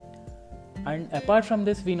And apart from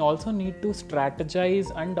this, we also need to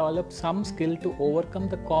strategize and develop some skill to overcome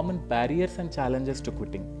the common barriers and challenges to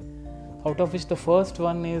quitting, out of which the first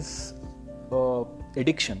one is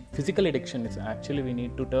addiction. Physical addiction is actually, we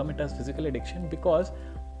need to term it as physical addiction, because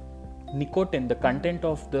nicotine, the content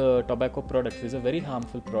of the tobacco product, is a very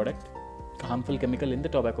harmful chemical in the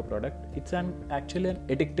tobacco product. It's actually an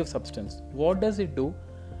addictive substance. What does it do?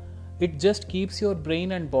 It just keeps your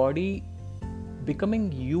brain and body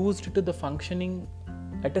becoming used to the functioning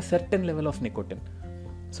at a certain level of nicotine.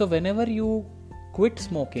 So whenever you quit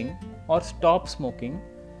smoking or stop smoking,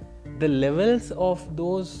 the levels of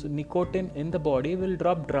those nicotine in the body will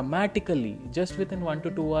drop dramatically just within 1 to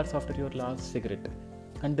 2 hours after your last cigarette,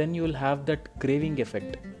 and then you will have that craving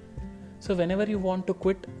effect. So whenever you want to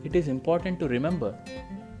quit, it is important to remember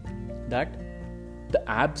that the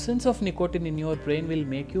absence of nicotine in your brain will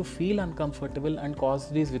make you feel uncomfortable and cause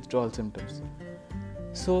these withdrawal symptoms.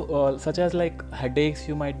 So such as like headaches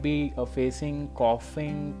you might be facing,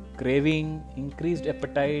 coughing, craving, increased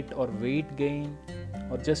appetite or weight gain,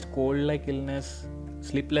 or just cold like illness,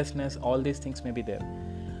 sleeplessness, all these things may be there.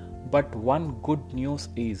 But one good news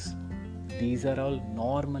is, these are all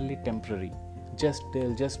normally temporary.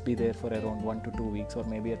 They'll just be there for around 1 to 2 weeks, or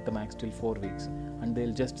maybe at the max till 4 weeks, and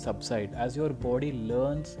they'll just subside as your body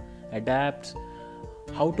learns, adapts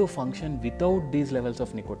how to function without these levels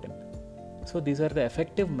of nicotine. So these are the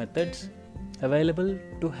effective methods available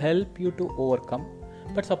to help you to overcome.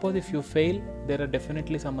 But suppose if you fail, there are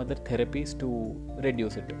definitely some other therapies to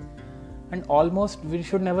reduce it. And almost we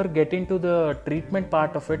should never get into the treatment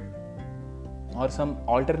part of it or some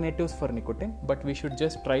alternatives for nicotine, but we should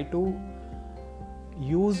just try to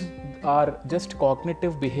use our just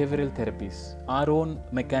cognitive behavioral therapies, our own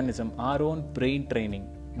mechanism, our own brain training.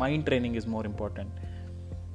 Mind training is more important.